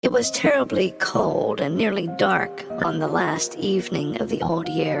It was terribly cold and nearly dark on the last evening of the old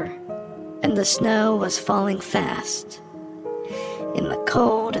year, and the snow was falling fast. In the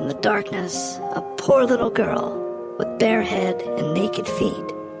cold and the darkness, a poor little girl with bare head and naked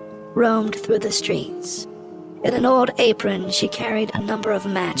feet roamed through the streets. In an old apron, she carried a number of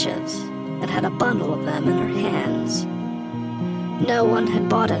matches and had a bundle of them in her hands. No one had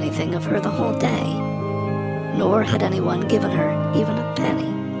bought anything of her the whole day, nor had anyone given her even a penny.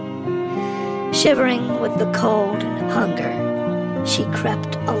 Shivering with the cold and hunger, she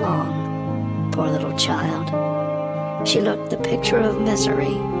crept along, poor little child. She looked the picture of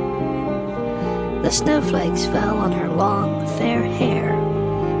misery. The snowflakes fell on her long, fair hair,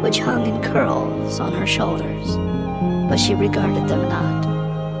 which hung in curls on her shoulders, but she regarded them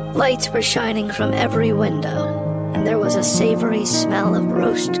not. Lights were shining from every window, and there was a savory smell of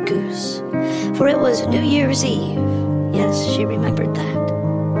roast goose, for it was New Year's Eve. Yes, she remembered that.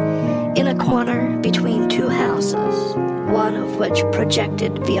 In a corner between two houses, one of which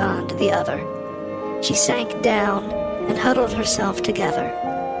projected beyond the other, she sank down and huddled herself together.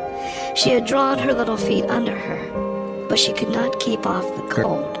 She had drawn her little feet under her, but she could not keep off the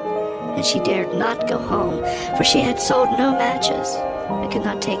cold, and she dared not go home, for she had sold no matches and could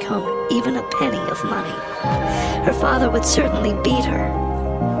not take home even a penny of money. Her father would certainly beat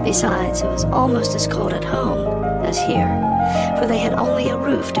her. Besides, it was almost as cold at home as here, for they had only a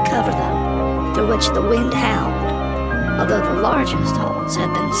roof to cover them, through which the wind howled, although the largest holes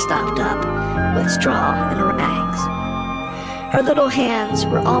had been stopped up with straw and rags. Her little hands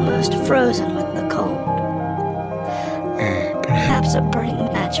were almost frozen with the cold. Perhaps a burning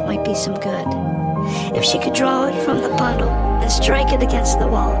match might be some good, if she could draw it from the bundle and strike it against the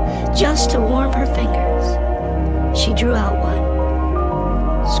wall, just to warm her fingers. She drew out one.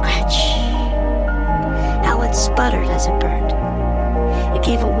 Scratch! How it sputtered as it burned. It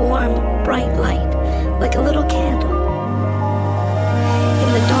gave a warm, bright light, like a little candle.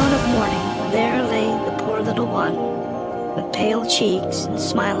 In the dawn of morning, there lay the poor little one, with pale cheeks and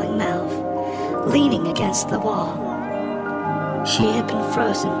smiling mouth, leaning against the wall. She had been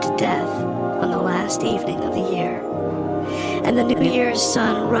frozen to death on the last evening of the year, and the New Year's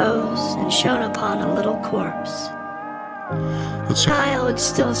sun rose and shone upon a little corpse. The child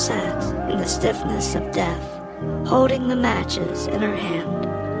still sat in the stiffness of death, holding the matches in her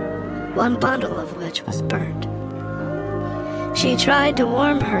hand, one bundle of which was burnt. She tried to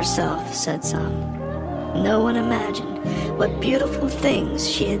warm herself, said some. No one imagined what beautiful things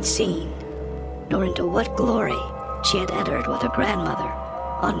she had seen, nor into what glory she had entered with her grandmother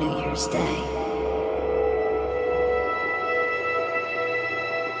on New Year's Day.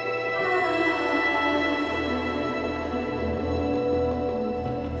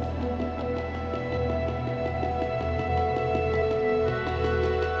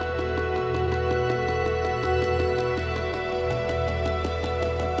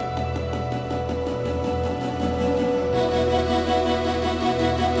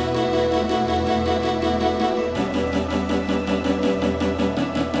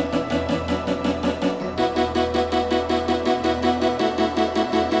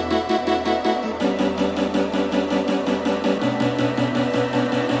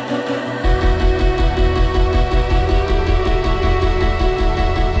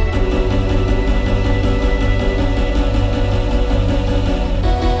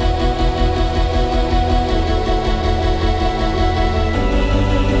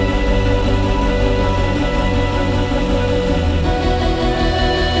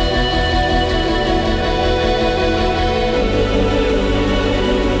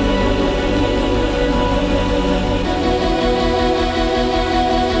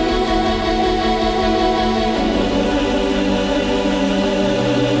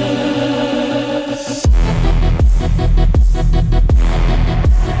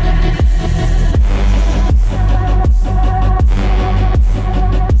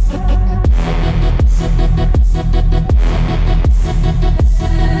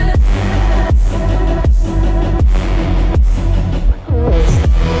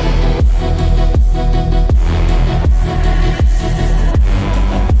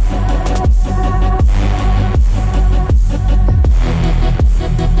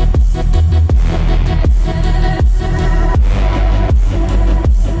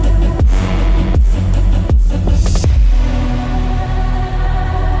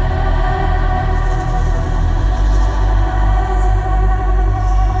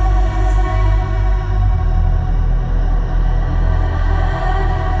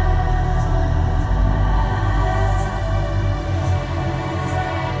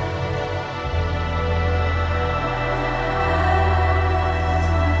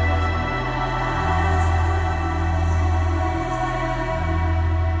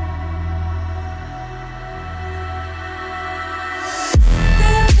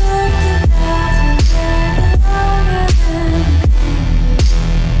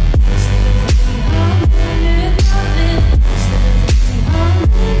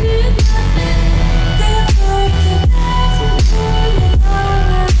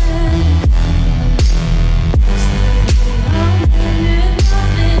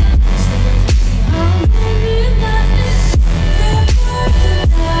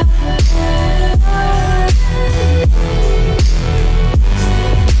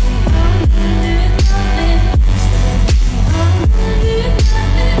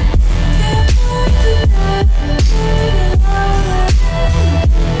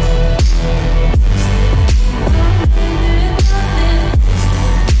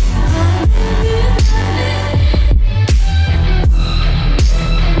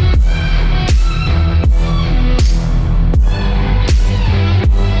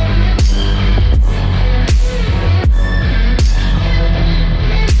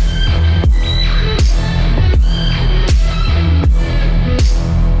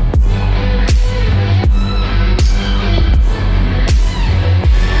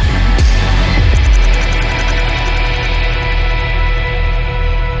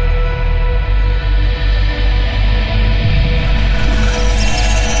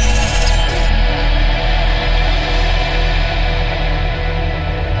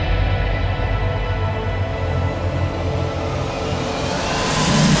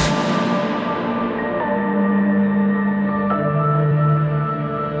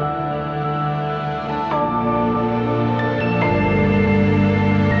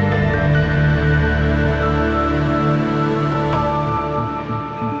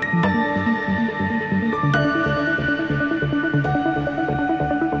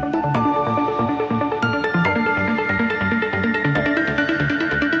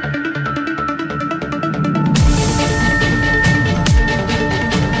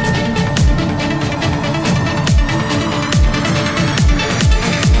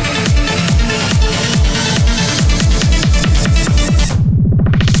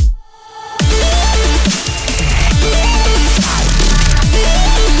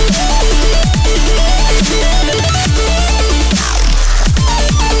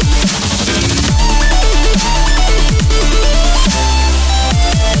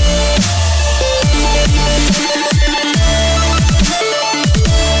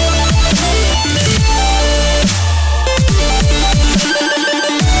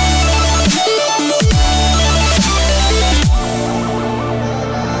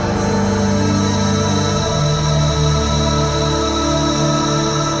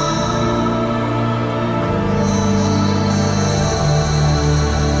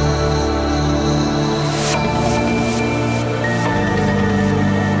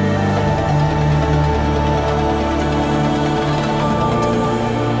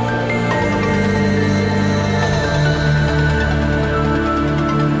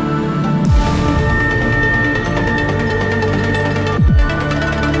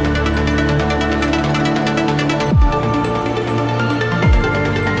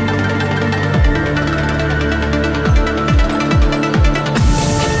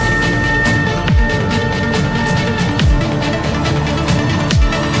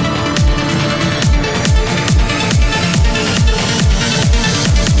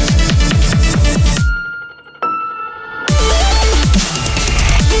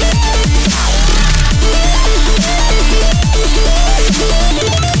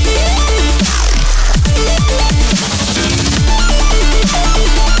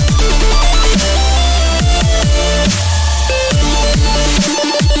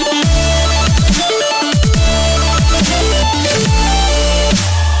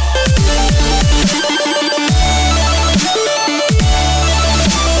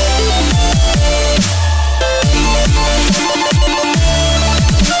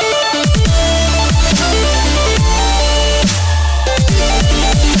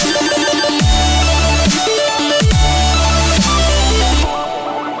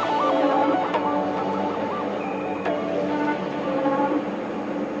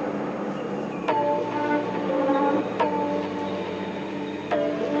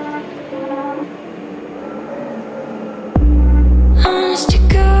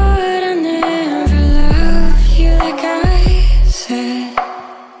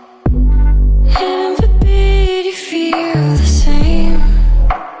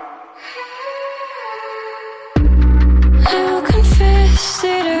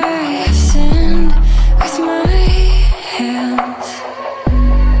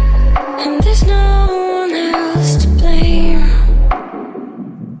 and there's no one else to blame.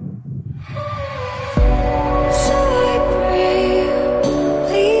 So I pray,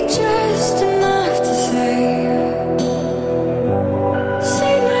 bleed just enough to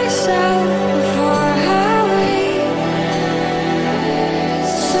save myself before I wake.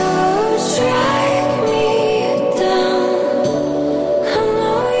 So drag me down, I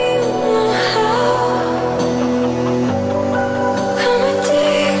know you know how. I'm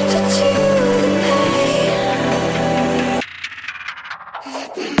addicted to the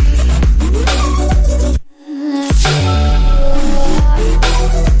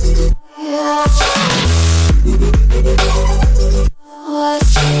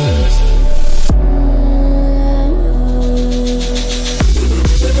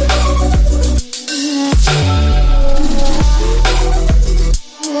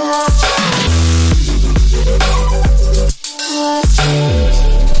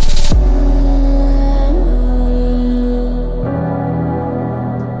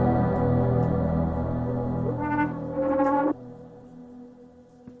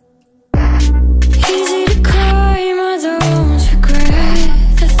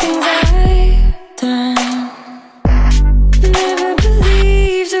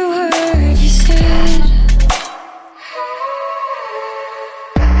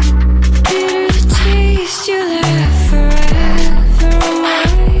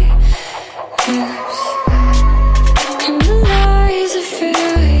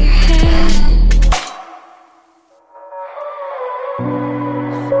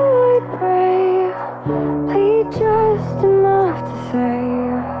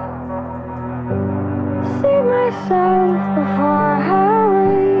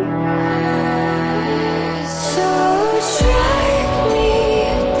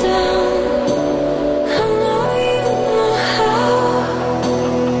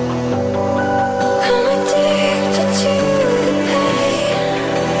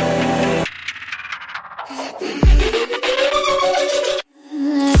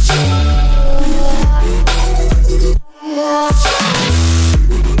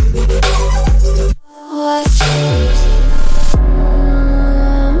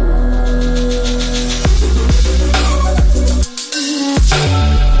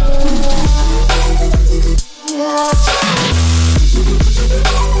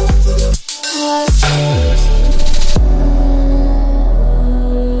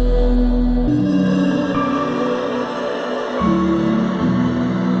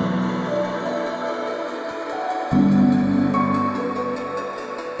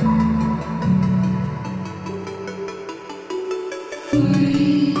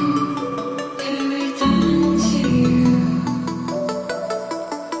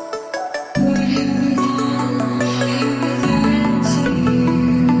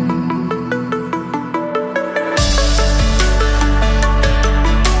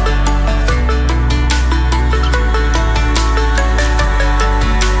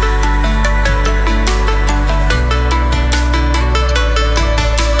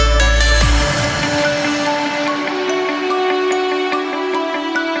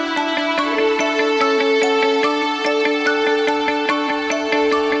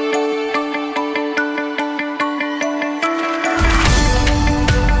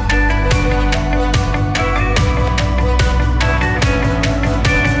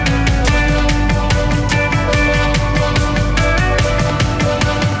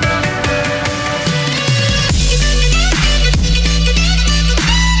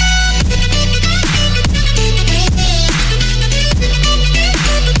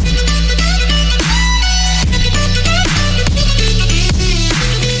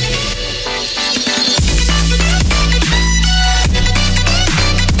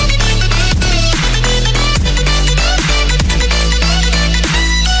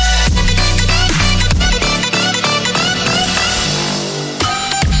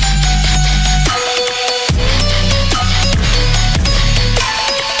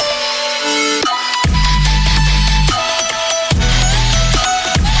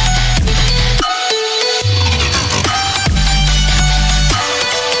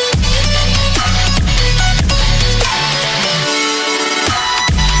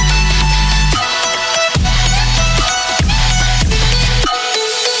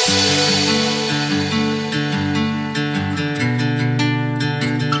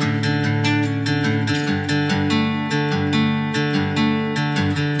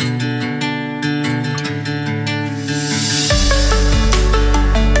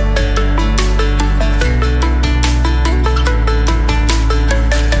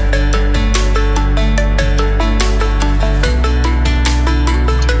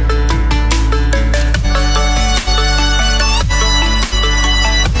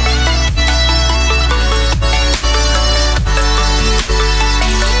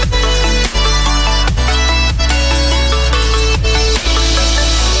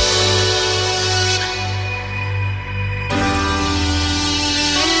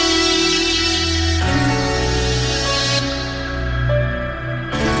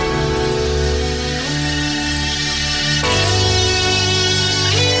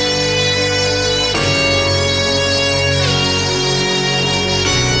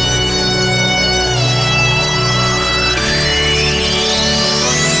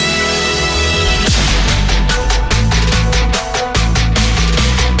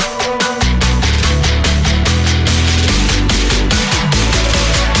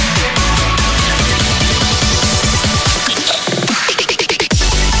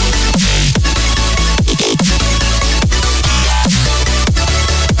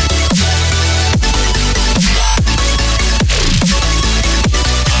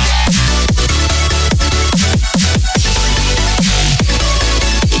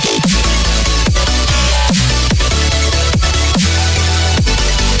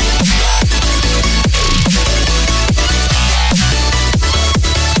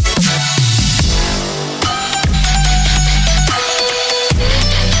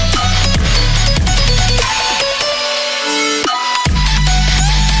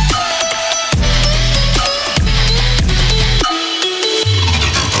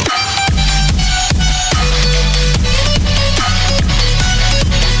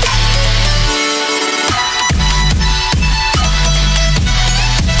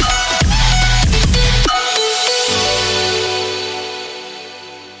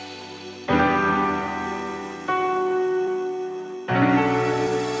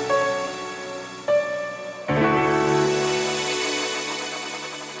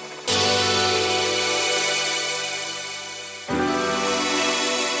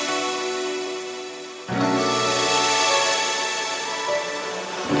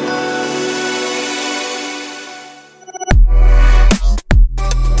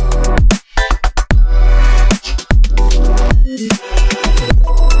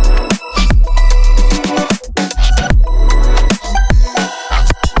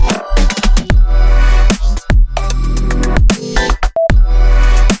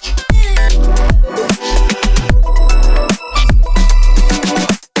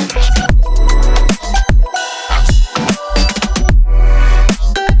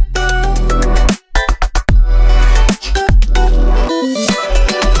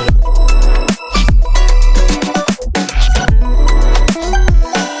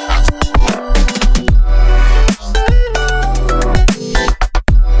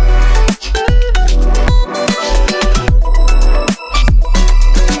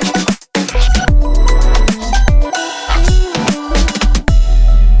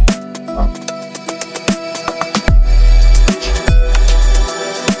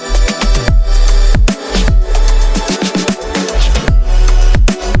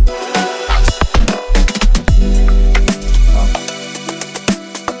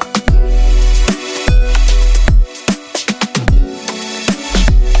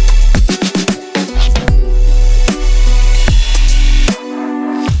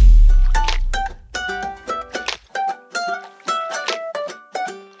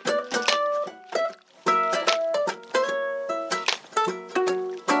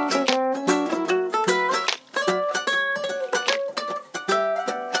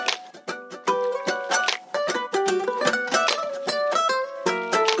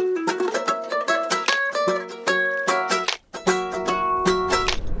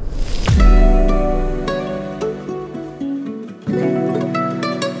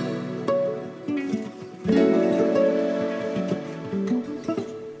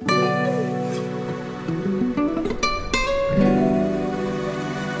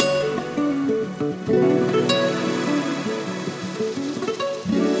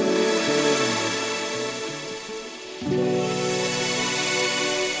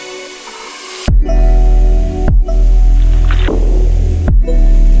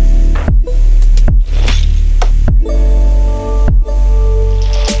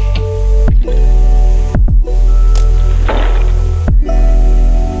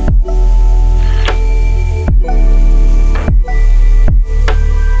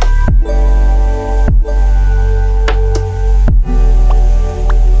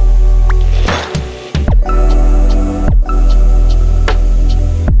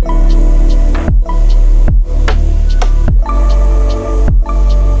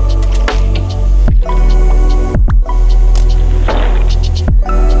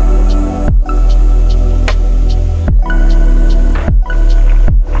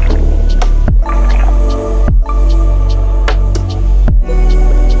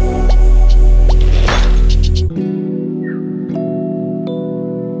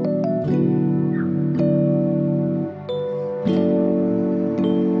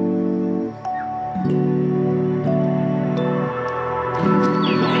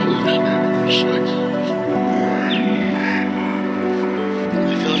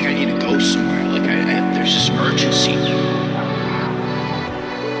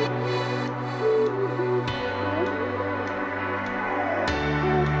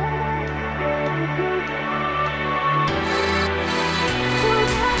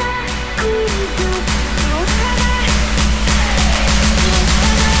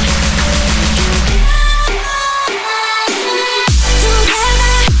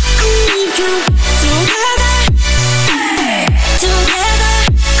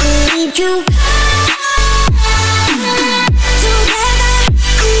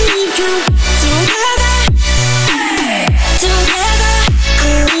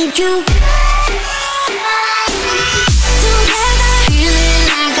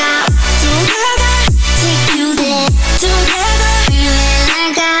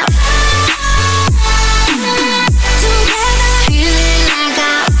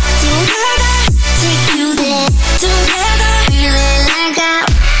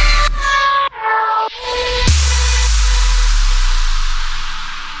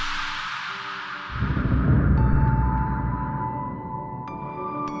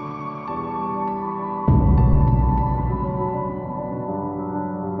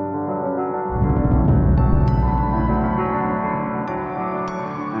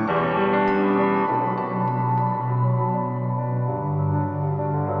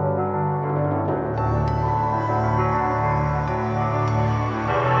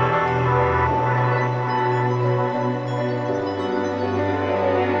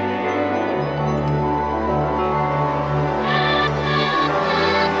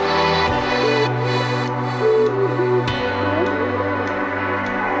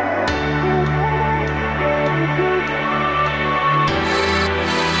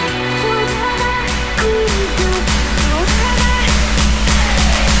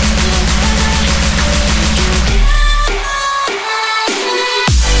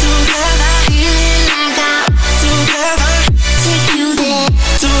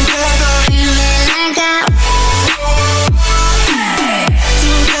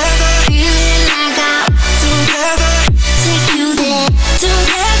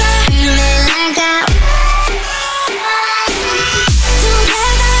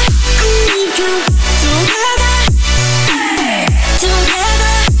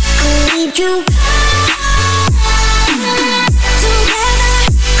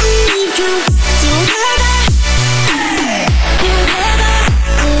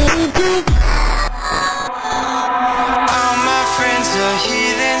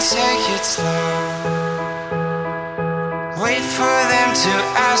to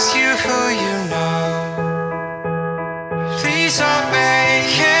ask you who you know. Please don't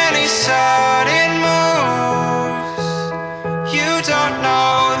make any sudden moves. You don't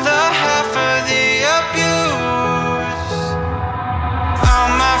know the half of the abuse. All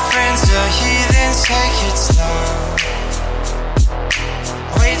my friends are heathens, take it slow.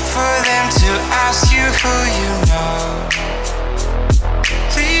 Wait for them to ask you who you know.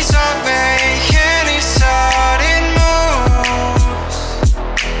 Please don't make any sudden moves.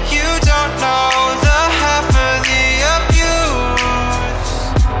 You don't know the half of the abuse.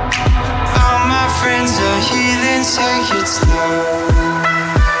 All my friends are heathens, take it slow.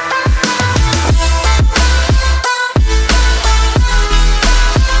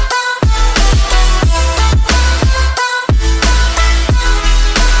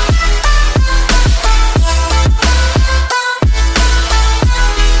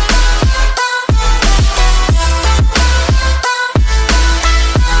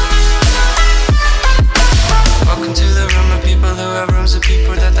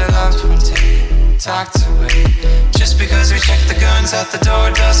 Talked away. Just because we check the guns at the door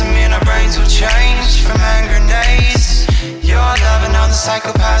doesn't mean our brains will change from hand grenades. You're loving on the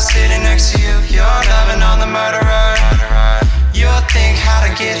psychopath sitting next to you. You're loving on the murderer. You'll think how to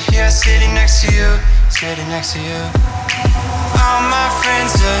get here sitting next to you. Sitting next to you. All my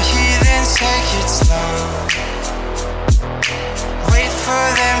friends are heathens, take it slow. Wait for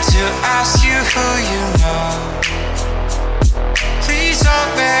them to ask you who you know. Please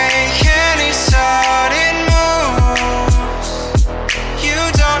don't make any sudden moves. You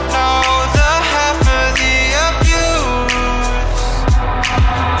don't know the half of the abuse.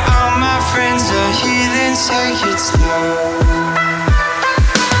 All my friends are heathens, take it slow.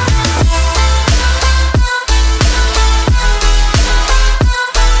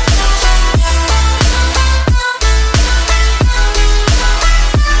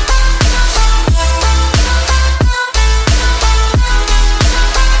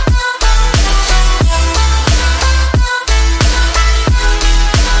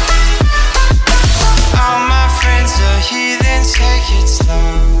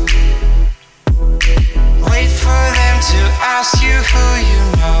 Ask you who you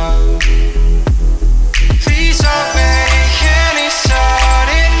know. Please don't make any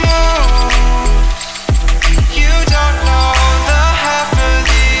sudden moves. You don't know the half of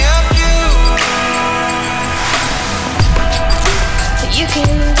the abuse. You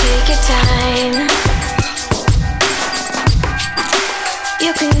can take your time.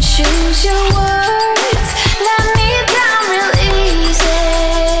 You can choose your words. Let me down real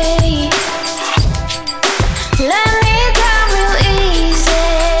easy. Let me down real easy.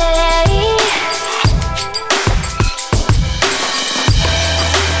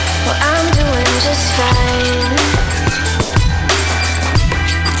 Well, I'm doing just fine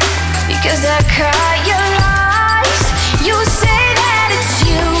because I caught your lies. You say that it's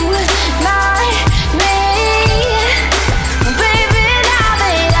you, not me. Baby, now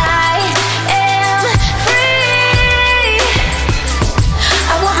that I am free,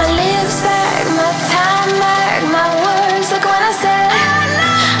 I want my lips back, my time back, my words like when I said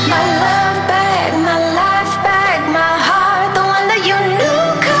my love back, my life back, my heart, the one that you knew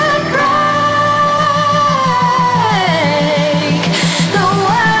could break, the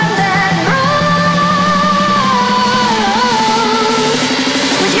one that broke.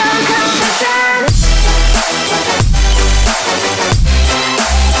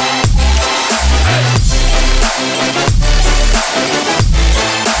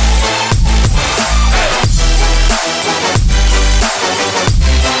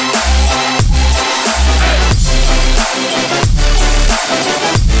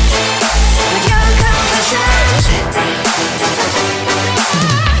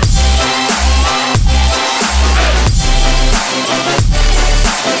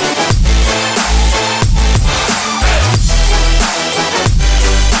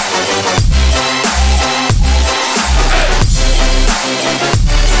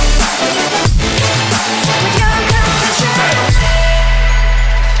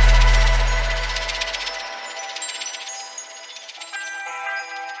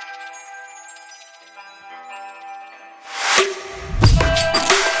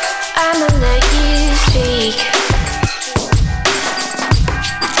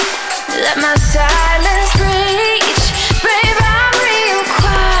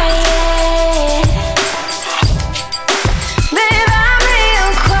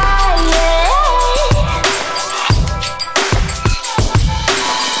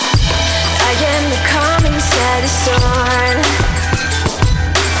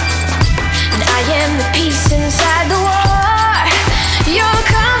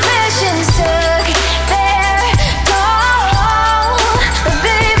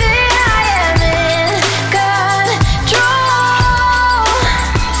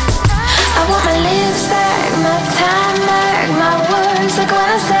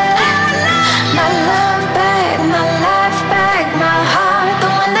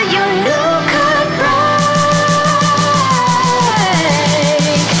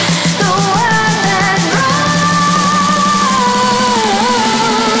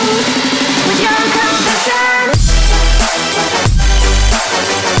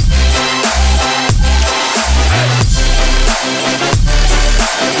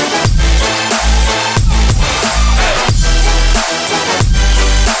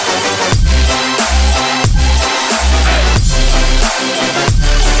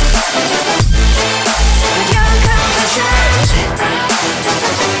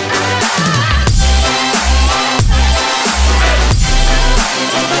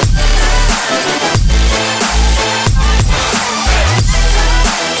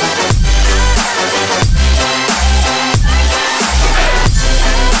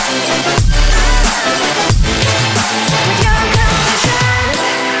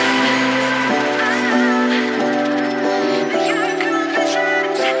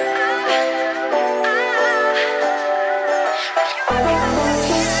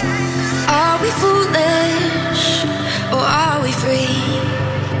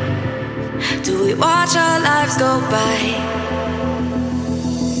 watch our lives go by.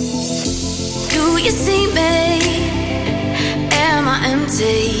 Do you see me? Am I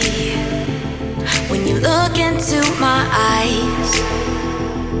empty? When you look into my eyes,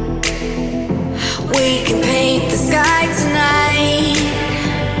 we can paint the sky tonight,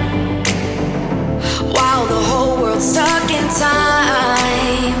 while the whole world's stuck in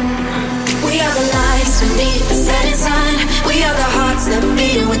time. We are the lights beneath the setting sun. We are the hearts that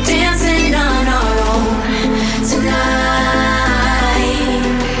beat and we're dancing on our own tonight.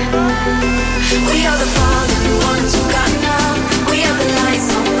 We are the fallen ones who've gotten up. We are the lights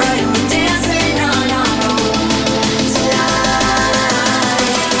so bright and we're dancing on our own tonight.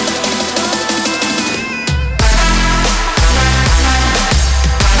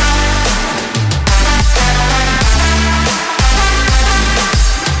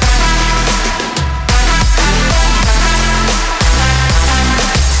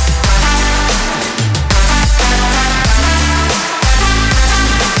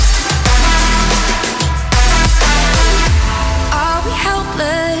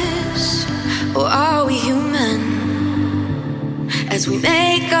 As we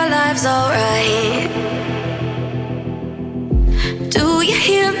make our lives alright. Do you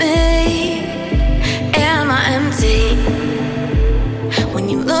hear me? Am I empty? When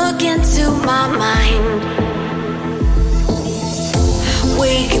you look into my mind,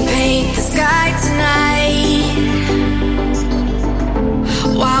 we can paint the sky tonight,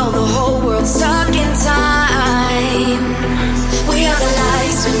 while the whole world's stuck in time. We are the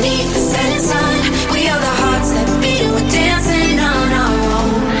lights beneath the setting sun. We are the hearts that beat and we're dancing on our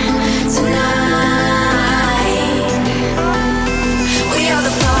own tonight. We are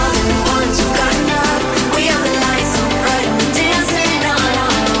the fallen ones who've gotten up. We are the lights so bright and we're dancing on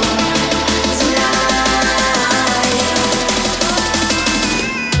our own tonight.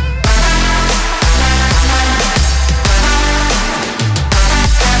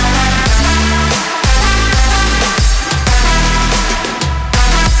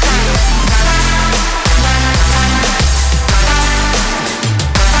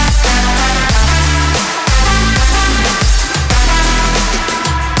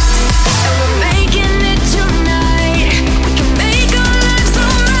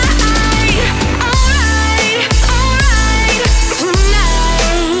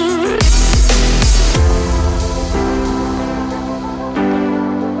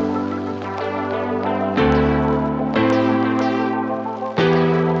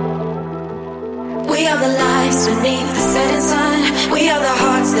 We are the lights beneath the setting sun. We are the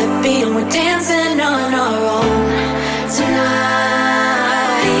hearts that beat and we're dancing on our own tonight.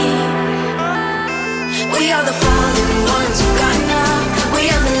 We are the fallen ones who've gotten up. We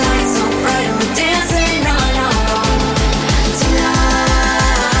are the lights so bright and we're dancing on our own tonight.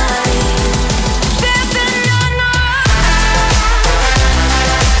 Dancing on our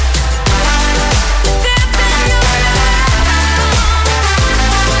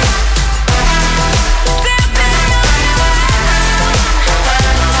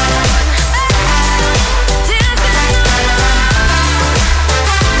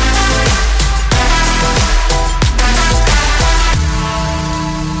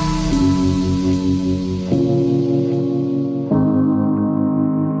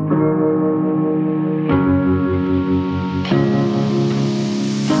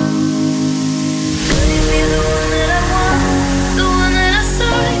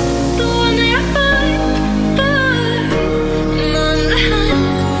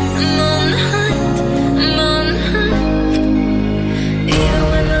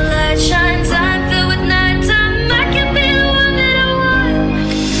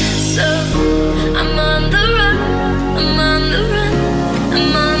I'm on the run, I'm on the run,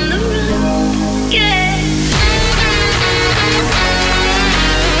 I'm on the run.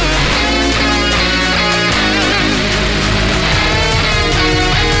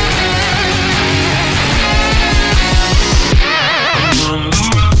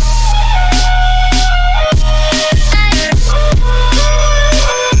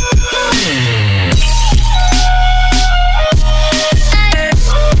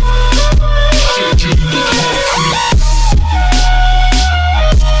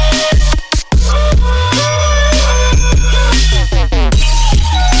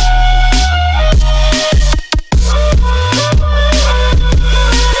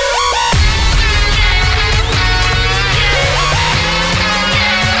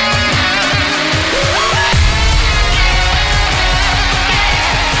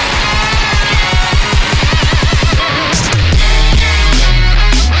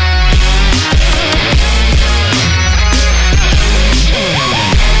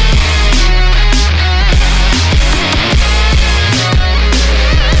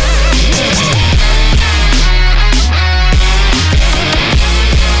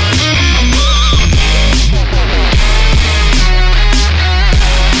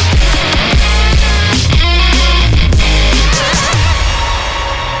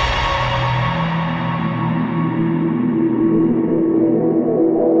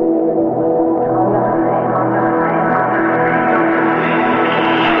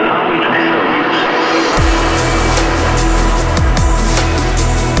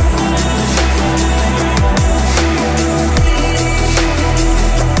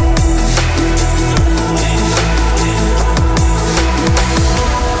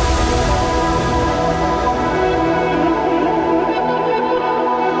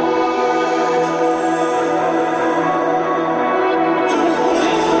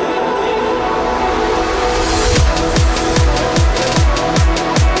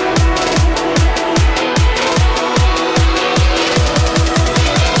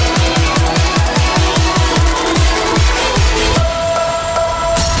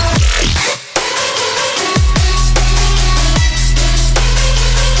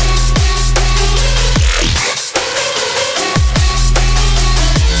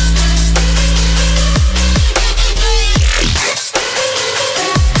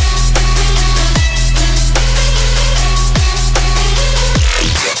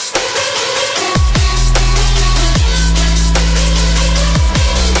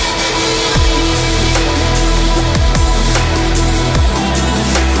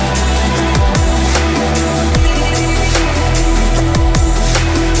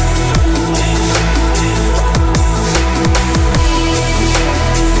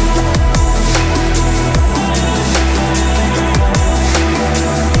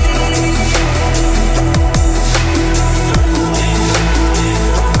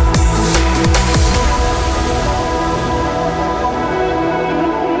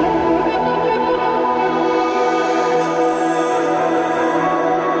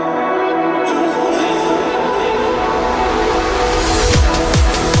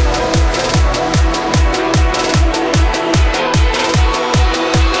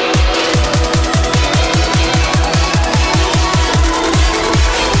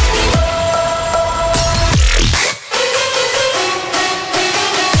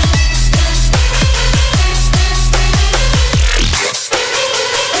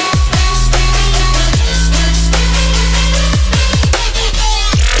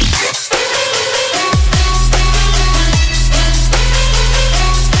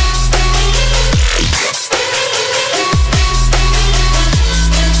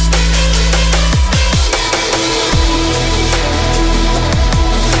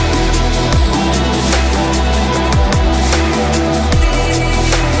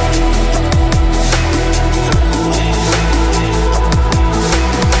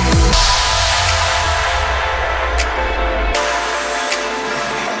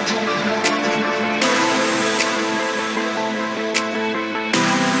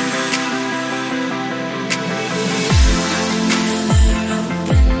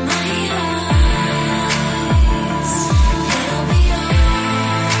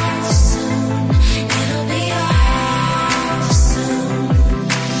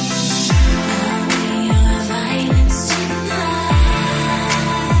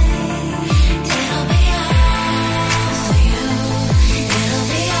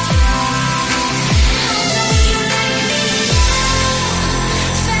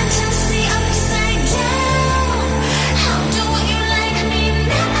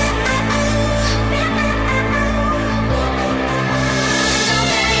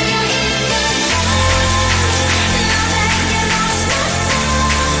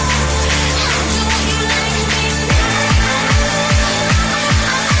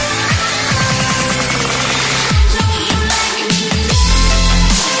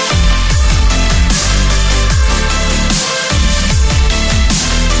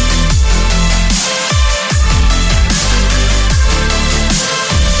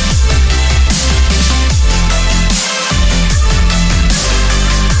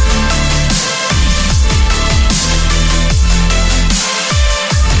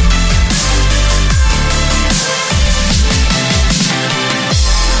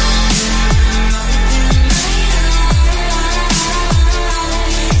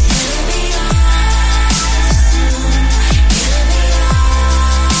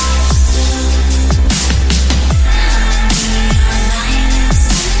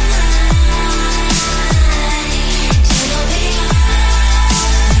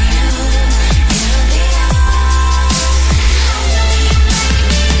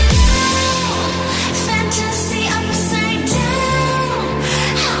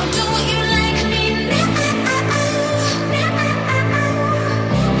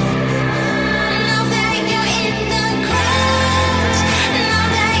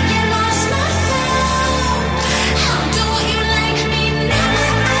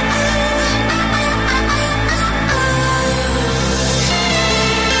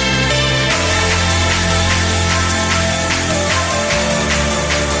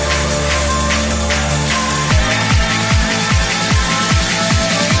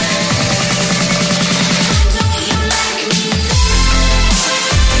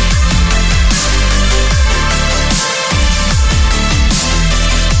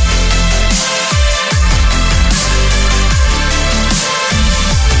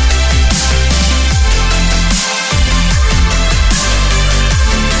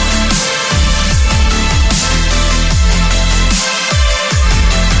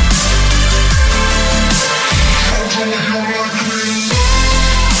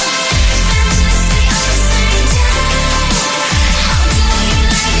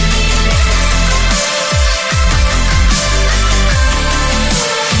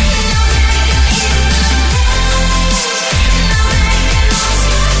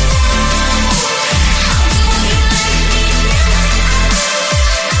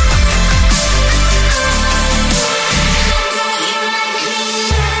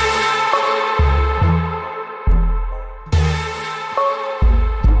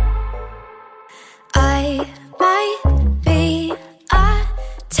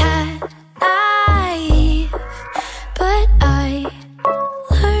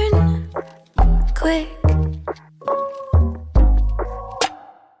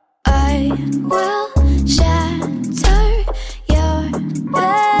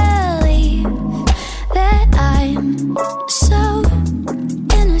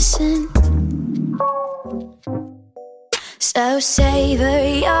 So savor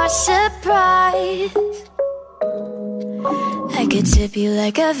your surprise. I could tip you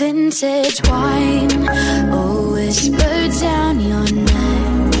like a vintage wine, or whisper down your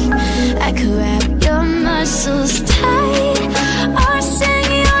neck. I could wrap your muscles tight, or sing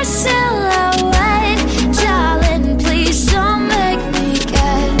your silhouette. Darling, please don't make me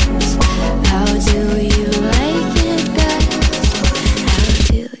guess. How do you like it best? How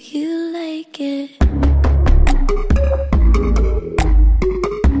do you like it?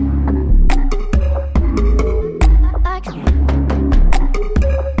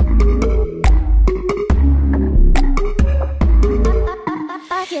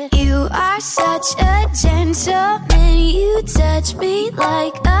 You are such a gentleman. You touch me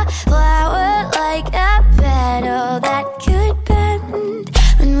like a flower, like a petal that could bend.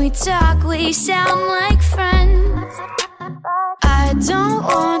 When we talk, we sound like friends. I don't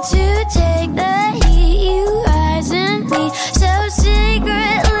want to take the heat. You eyes and me so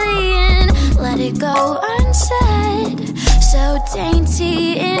secretly, and let it go unsaid. So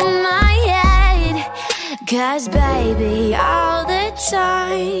dainty in my head. 'Cause baby, all the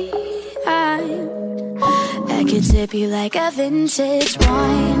time I could tip you like a vintage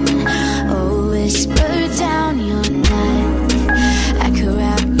wine, or whisper down your neck. I could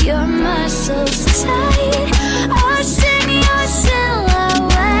wrap your muscles tight, or sing your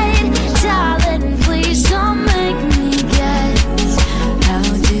silhouette. Darling, please don't make me guess. How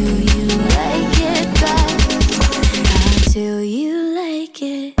do you like it best? How do you like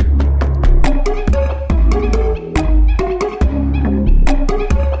it?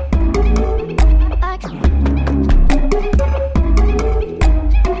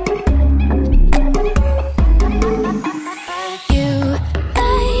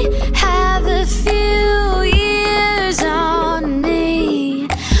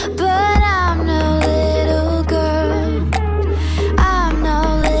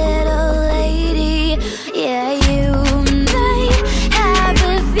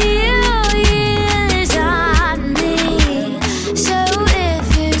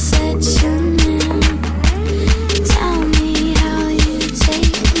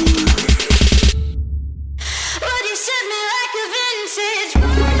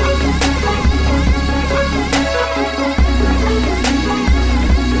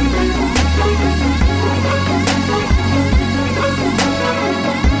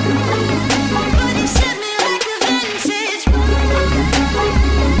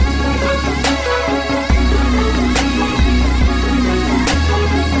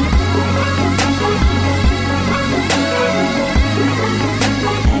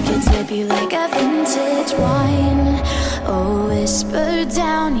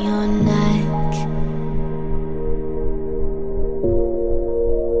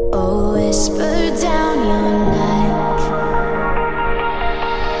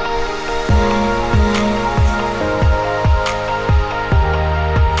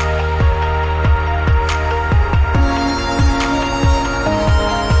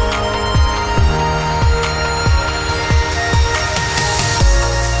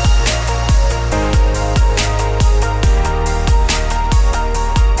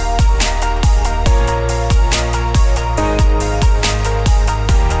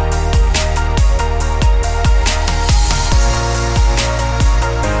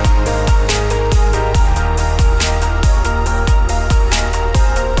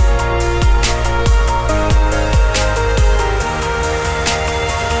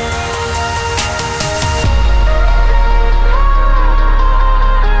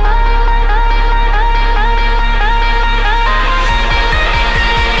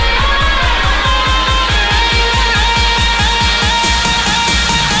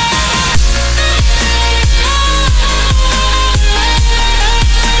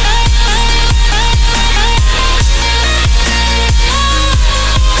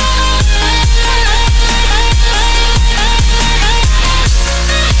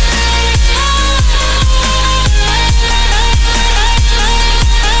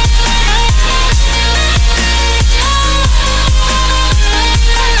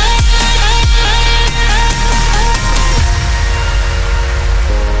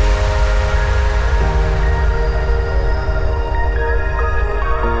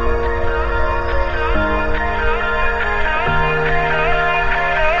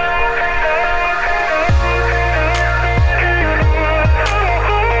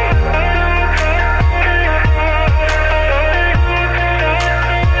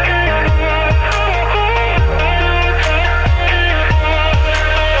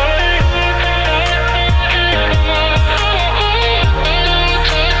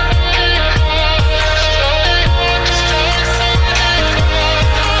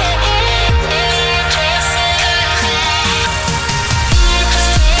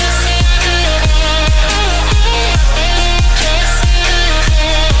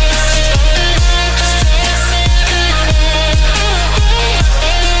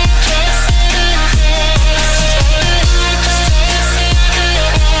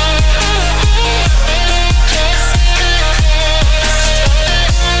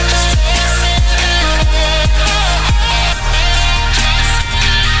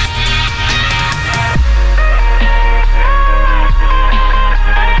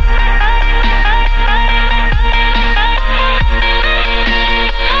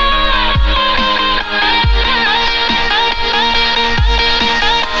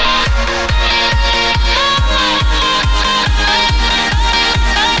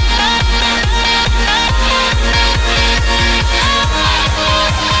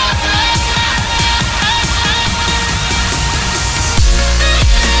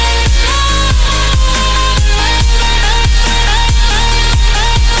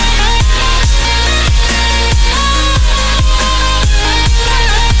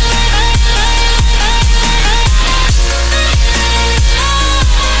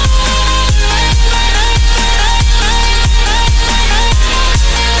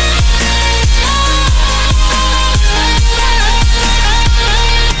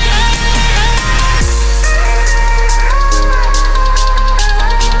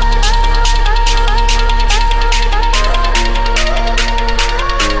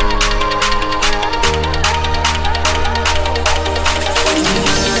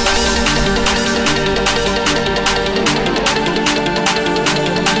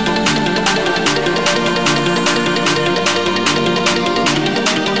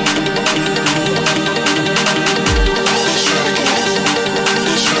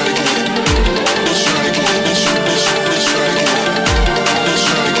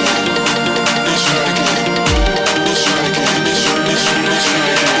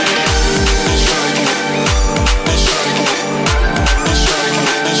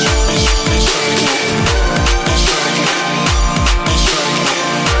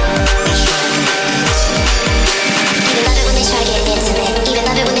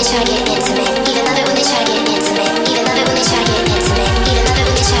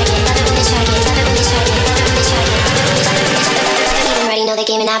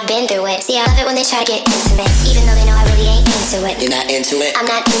 when they try to get intimate, even though they know I really ain't into it. You're not into it? I'm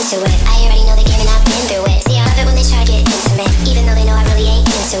not into it. I already know the game and I've been through it. See, I love it when they try to get intimate, even though they know I really ain't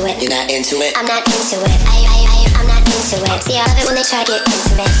into it. You're not into it? I'm not into it. I'm not into it. See, I love it when they try to get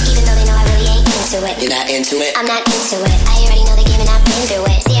intimate, even though they know I really ain't into it. You're not into it? I'm not into it. I already know the game and I've been through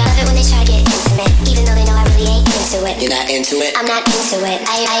it. See, I love it when they try to get intimate, even though they know I really ain't into it. You're not into it? I'm not into it.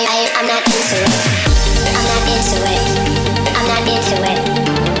 I'm not into it. I'm not into it. I'm not into it. I'm not into it. I'm not into it.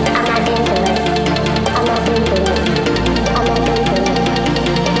 I'm not into it.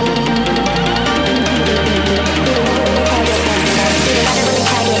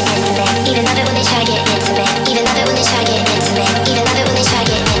 Even love it when they try to get intimate. Even love it when they try to get intimate. Even love it when they try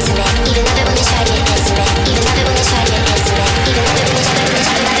to get intimate. Even love it when they try to get intimate. Even love it when they try to get intimate. Even love it when they try to get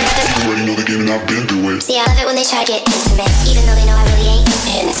intimate. You already know the game and I've been through it. See, I love it when they try to get intimate, even though they know I really ain't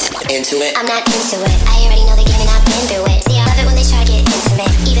into it. I'm not into it. I already know the game and I've been through it. See, I love it when they try to get intimate,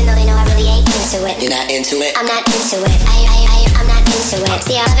 even though they know I really ain't into it. You're not into it? I'm not into it. I'm not into it.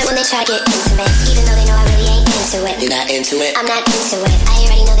 See, I love it when they try to get intimate, even though they know I really ain't into it. You're not into it? I'm not into it. I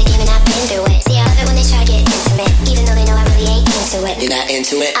already know the game and I've been through it. See, I love it when they try to get intimate, even though they know I really ain't into it. You're not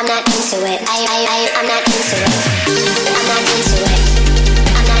into it? I'm not into it. I'm not into it. I'm not into it.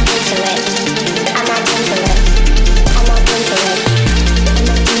 I'm not into it.